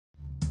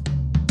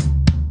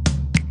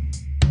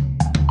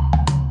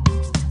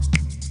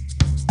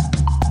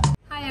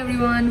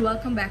everyone,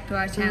 welcome back to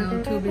our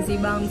channel, Two Busy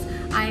Bums.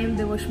 I am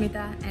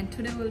Devashmita and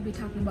today we'll be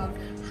talking about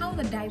how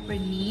the diaper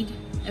need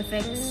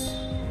affects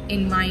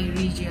in my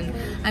region.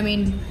 I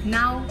mean,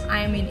 now I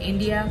am in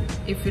India.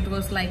 If it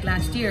was like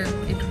last year,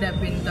 it would have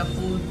been the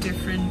whole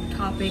different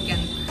topic and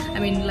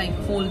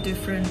whole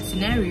different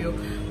scenario.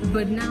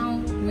 But now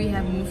we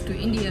have moved to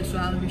India, so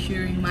I'll be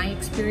sharing my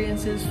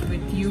experiences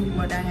with you,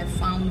 what I have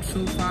found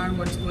so far,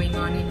 what's going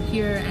on in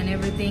here and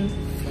everything.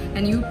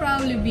 And you'll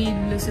probably be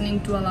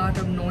listening to a lot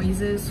of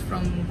noises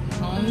from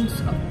horns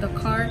of the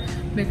car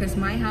because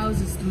my house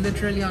is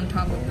literally on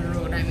top of the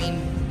road. I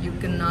mean, you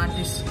cannot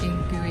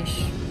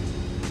distinguish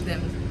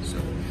them, so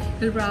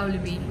you'll probably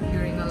be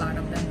hearing a lot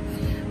of them.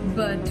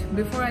 But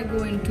before I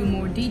go into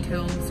more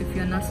details, if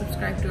you're not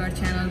subscribed to our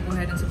channel, go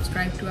ahead and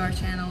subscribe to our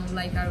channel,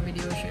 like our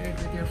video, share it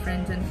with your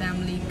friends and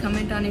family,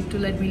 comment on it to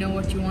let me know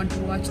what you want to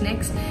watch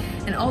next,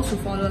 and also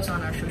follow us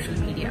on our social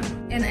media.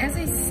 And as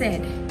I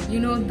said, you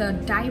know, the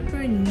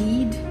diaper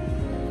need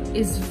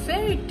is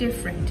very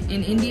different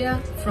in India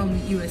from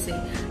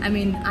USA. I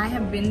mean, I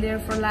have been there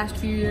for the last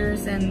few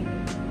years, and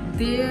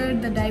there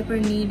the diaper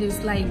need is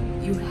like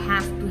you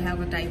have to have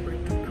a diaper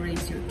to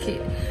raise your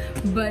kid.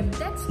 But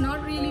that's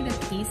not really the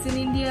case in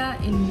India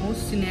in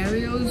most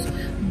scenarios.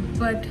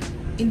 But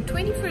in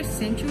 21st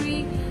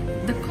century,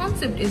 the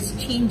concept is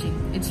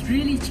changing. It's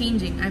really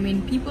changing. I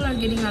mean, people are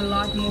getting a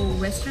lot more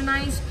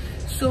westernized,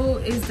 so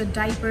is the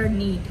diaper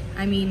need.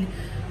 I mean,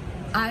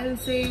 I'll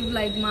say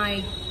like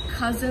my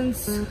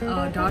cousin's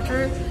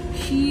daughter,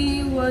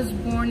 she was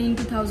born in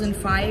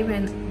 2005,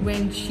 and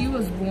when she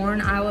was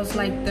born I was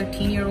like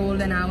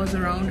 13-year-old and I was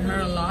around her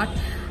a lot.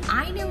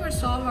 I never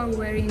saw her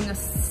wearing a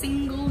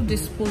single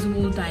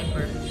disposable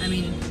diaper. I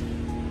mean,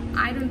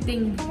 I don't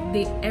think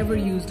they ever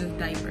used a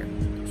diaper.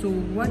 So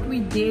what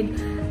we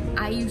did,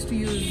 I used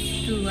to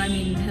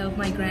help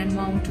my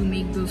grandmom to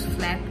make those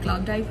flat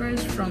cloth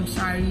diapers from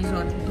saris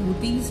or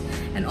dhotis,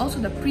 and also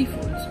the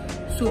pre-folds.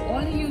 So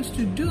all you used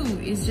to do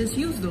is just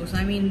use those.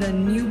 I mean, the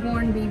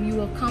newborn baby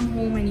will come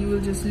home and you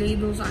will just lay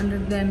those under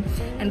them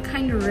and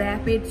kind of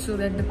wrap it so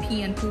that the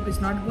pee and poop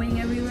is not going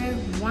everywhere.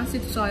 Once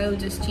it's soiled,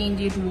 just change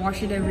it,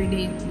 wash it every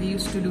day. We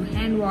used to do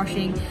hand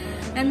washing,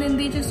 and then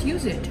they just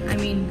use it. I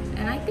mean,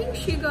 and I think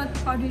she got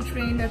potty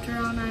trained at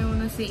around, I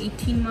want to say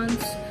 18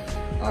 months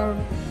or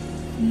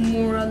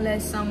more or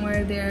less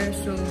somewhere there.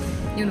 So,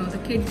 you know, the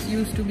kids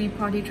used to be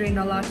potty trained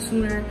a lot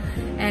sooner.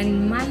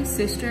 And my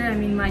sister, I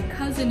mean my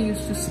cousin,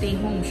 used to stay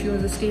home. She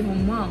was a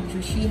stay-home mom, so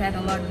she had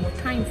a lot more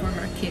time for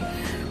her kid.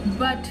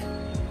 But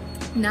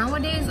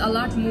nowadays a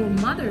lot more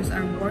mothers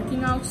are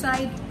working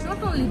outside.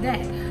 Not only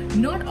that,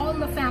 not all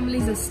the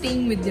families are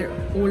staying with their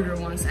older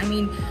ones. I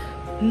mean,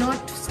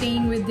 not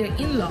staying with their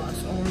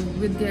in-laws or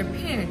with their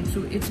parents.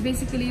 So it's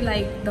basically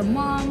like the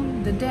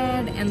mom, the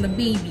dad, and the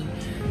baby.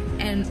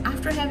 And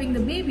after having the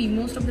baby,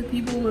 most of the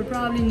people will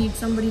probably need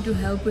somebody to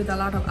help with a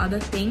lot of other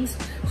things.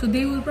 So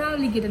they will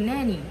probably get a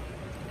nanny.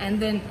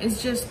 And then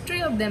it's just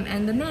 3 of them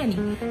and the nanny.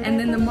 And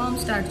then the mom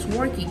starts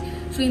working.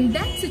 So in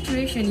that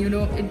situation, you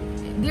know,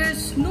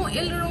 there's no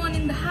elder one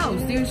in the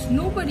house. There's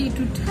nobody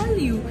to tell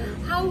you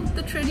how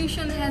the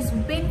tradition has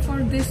been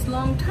for this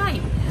long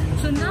time.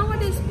 So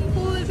nowadays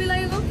people will be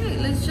like, okay,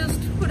 let's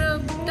just put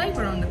a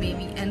diaper on the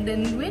baby. And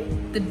then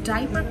when the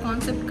diaper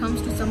concept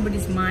comes to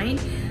somebody's mind,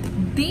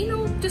 they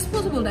know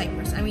disposable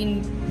diapers. I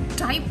mean,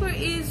 diaper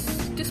is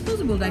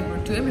disposable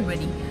diaper to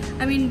everybody.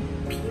 I mean,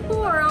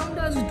 people around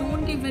us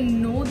don't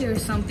even know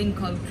there's something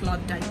called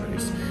cloth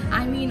diapers.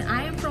 I mean,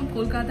 I am from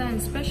Kolkata,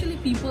 and especially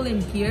people in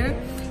here,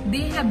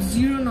 they have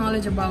zero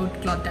knowledge about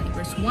cloth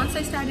diapers. Once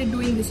I started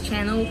doing this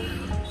channel,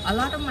 a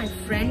lot of my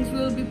friends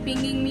will be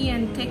pinging me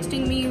and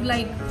texting me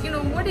like, you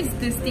know, what is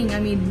this thing? I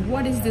mean,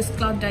 what is this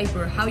cloth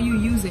diaper? How you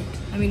use it?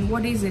 I mean,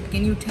 what is it?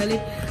 Can you tell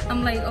it?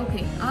 I'm like,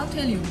 okay, I'll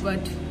tell you,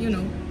 but you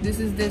know, this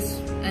is this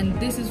and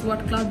this is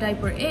what cloth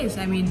diaper is.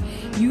 I mean,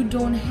 you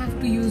don't have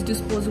to use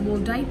disposable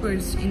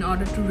diapers in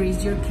order to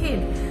raise your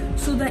kid.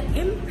 So the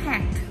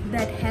impact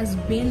that has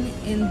been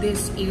in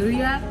this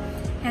area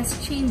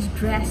has changed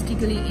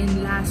drastically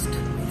in last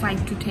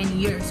 5 to 10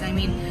 years. I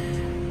mean,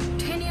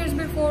 10 years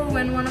before,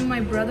 when one of my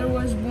brother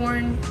was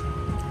born,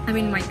 I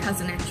mean my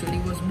cousin actually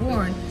was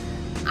born,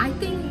 I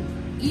think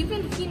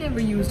even he never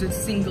used a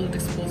single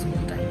disposable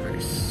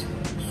diapers.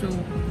 So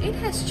it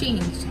has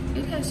changed.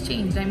 It has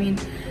changed. I mean,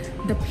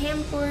 the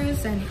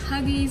Pampers and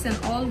Huggies and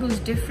all those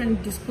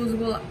different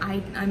disposable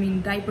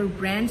diaper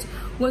brands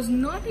was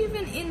not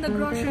even in the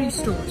grocery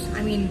stores.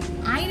 I mean,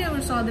 I never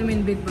saw them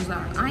in Big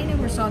Bazaar. I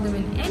never saw them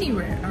in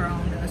anywhere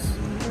around us.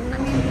 I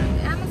mean,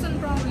 Amazon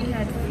probably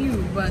had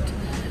few, but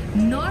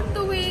not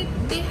the way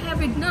they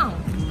have it now.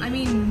 I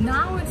mean,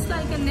 now it's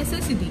like a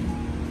necessity.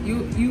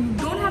 You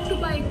don't have to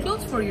buy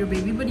clothes for your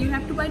baby, but you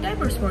have to buy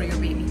diapers for your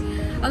baby.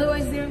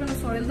 Otherwise, they're gonna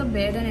soil the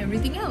bed and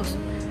everything else.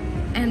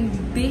 And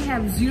they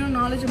have zero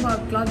knowledge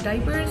about cloth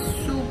diapers,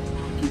 so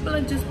people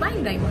are just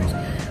buying diapers.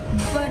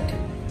 But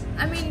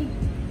I mean,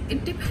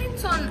 it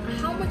depends on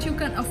how much you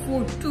can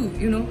afford to,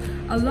 you know.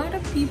 A lot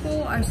of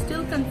people are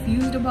still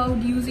confused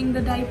about using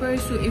the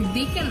diapers, so if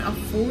they can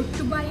afford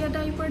to buy a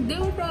diaper, they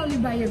will probably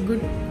buy a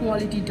good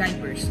quality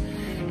diapers.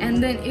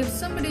 And then if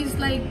somebody's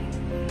like,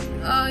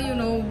 you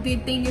know, they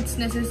think it's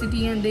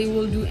necessity and they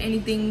will do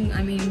anything,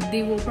 I mean,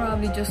 they will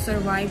probably just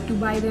survive to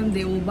buy them,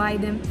 they will buy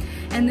them.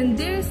 And then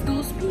there's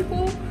those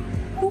people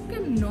who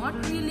cannot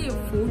really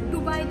afford to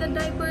buy the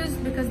diapers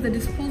because the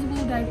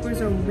disposable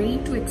diapers are way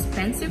too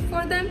expensive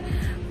for them,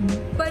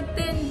 but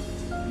then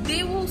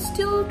they will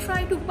still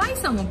try to buy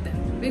some of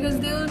them because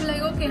they will be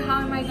like, okay,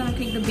 how am I gonna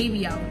take the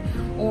baby out?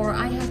 Or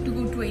I have to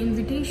go to an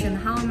invitation,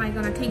 how am I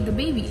gonna take the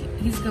baby?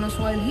 He's gonna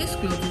soil his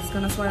clothes, he's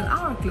gonna soil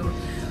our clothes.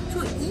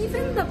 So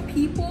even the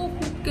people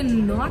who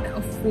cannot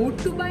afford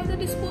to buy the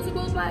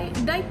disposable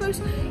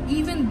diapers,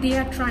 even they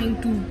are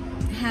trying to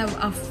have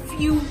a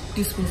few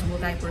disposable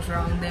diapers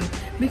around them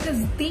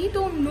because they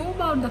don't know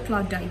about the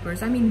cloth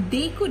diapers. I mean,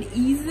 they could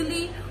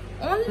easily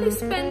only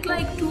spend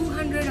like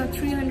 $200 or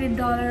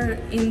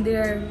 $300 in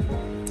their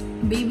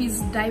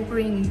baby's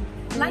diapering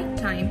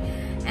lifetime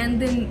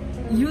and then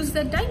use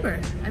that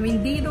diaper. I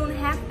mean, they don't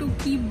have to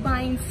keep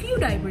buying few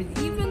diapers.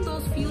 Even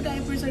those few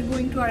diapers are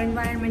going to our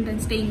environment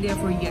and staying there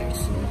for years.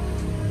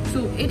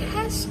 So it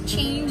has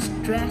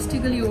changed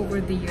drastically over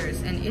the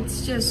years, and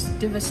it's just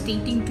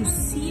devastating to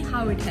see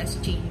how it has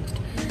changed.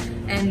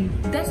 And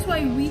that's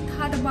why we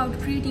thought about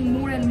creating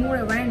more and more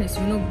awareness,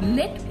 you know,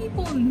 let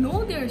people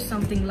know there's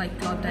something like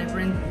cloth diaper,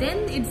 and then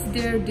it's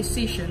their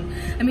decision.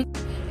 I mean,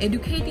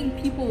 educating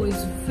people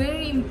is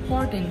very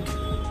important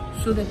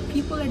so that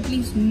people at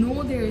least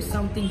know there is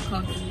something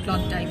called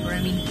cloth diaper.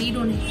 I mean, they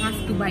don't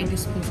have to buy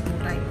disposable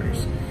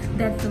diapers.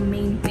 That's the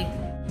main thing.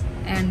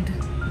 And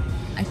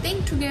I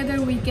think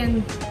together we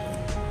can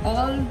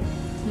all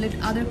let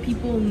other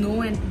people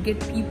know and get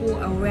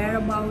people aware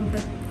about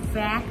the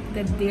fact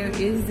that there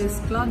is this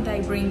cloth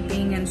diapering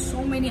thing and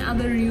so many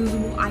other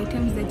reusable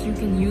items that you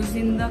can use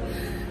in the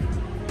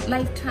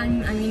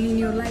lifetime, I mean in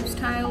your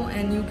lifestyle,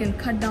 and you can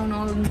cut down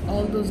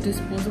all those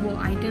disposable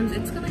items.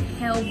 It's gonna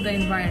help the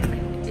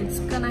environment. It's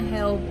gonna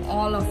help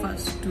all of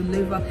us to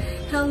live a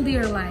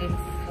healthier life,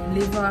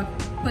 live a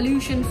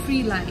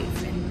pollution-free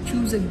life, and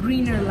choose a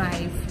greener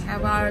life,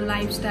 have our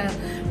lifestyle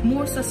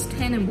more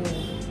sustainable,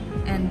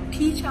 and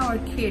teach our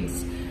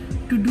kids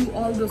to do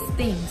all those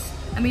things.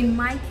 I mean,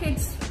 my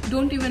kids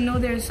don't even know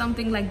there's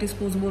something like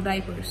disposable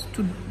diapers.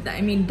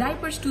 I mean,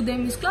 diapers to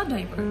them is cloth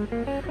diaper.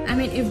 I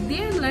mean, if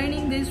they're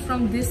learning this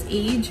from this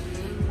age,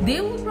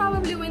 they will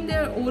probably, when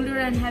they're older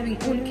and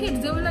having own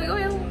kids, they will like, oh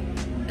yeah,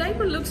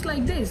 diaper looks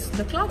like this.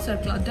 The cloths are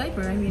cloth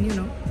diaper. I mean, you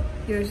know,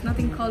 there's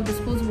nothing called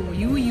disposable.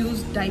 You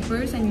use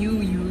diapers and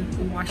you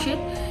wash it,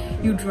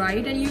 you dry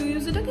it, and you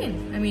use it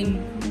again. I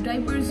mean,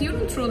 diapers, you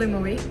don't throw them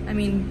away. I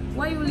mean,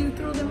 why will you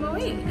throw them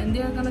away? And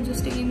they're gonna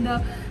just stay in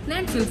the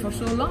landfill for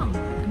so long.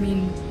 I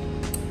mean,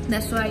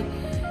 that's why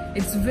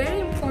it's very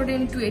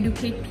important to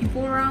educate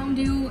people around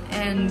you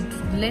and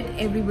let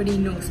everybody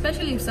know,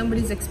 especially if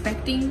somebody's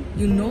expecting,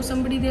 you know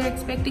somebody they're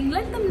expecting,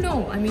 let them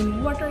know. I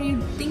mean, what are you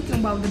thinking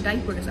about the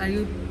diapers? Are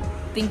you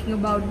thinking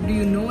about, do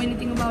you know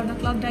anything about the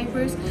cloth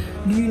diapers?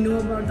 Do you know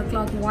about the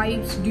cloth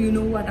wipes? Do you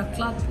know what a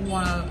cloth,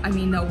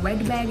 a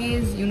wet bag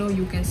is? You know,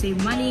 you can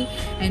save money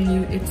and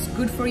it's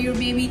good for your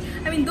baby.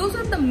 I mean, those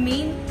are the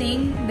main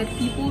thing that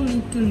people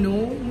need to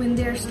know when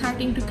they're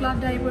starting to cloth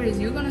diaper, is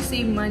you're gonna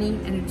save money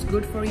and it's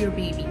good for your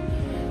baby.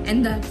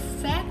 And the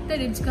fact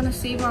that it's gonna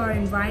save our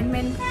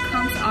environment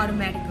comes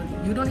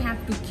automatically. You don't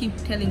have to keep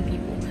telling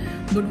people.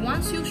 But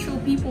once you show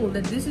people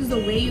that this is the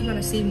way you're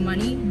gonna save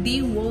money,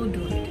 they will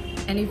do it.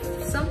 And if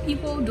some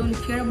people don't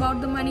care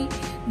about the money,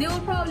 they will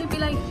probably be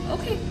like,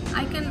 okay,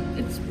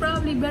 it's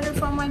probably better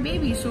for my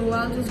baby, so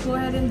I'll just go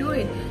ahead and do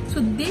it. So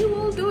they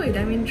will do it,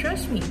 I mean,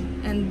 trust me.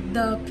 And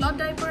the cloth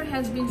diaper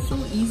has been so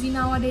easy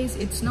nowadays.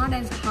 It's not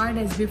as hard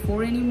as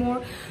before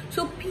anymore.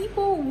 So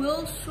people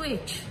will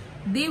switch.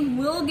 They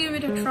will give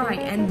it a try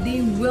and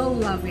they will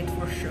love it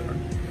for sure.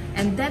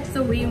 And that's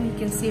the way we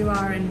can save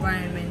our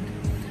environment.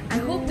 I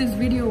hope this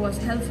video was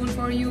helpful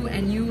for you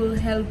and you will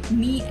help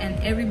me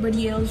and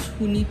everybody else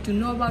who need to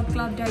know about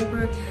cloth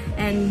diaper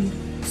and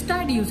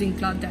start using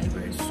cloth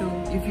diapers.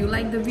 So if you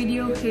like the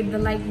video, hit the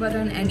like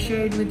button and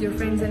share it with your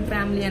friends and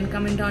family and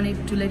comment on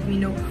it to let me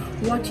know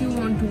what you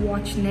want to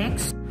watch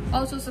next.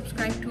 Also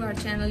subscribe to our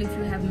channel if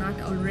you have not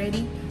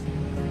already.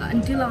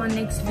 Until our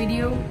next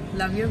video,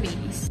 love your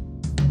babies.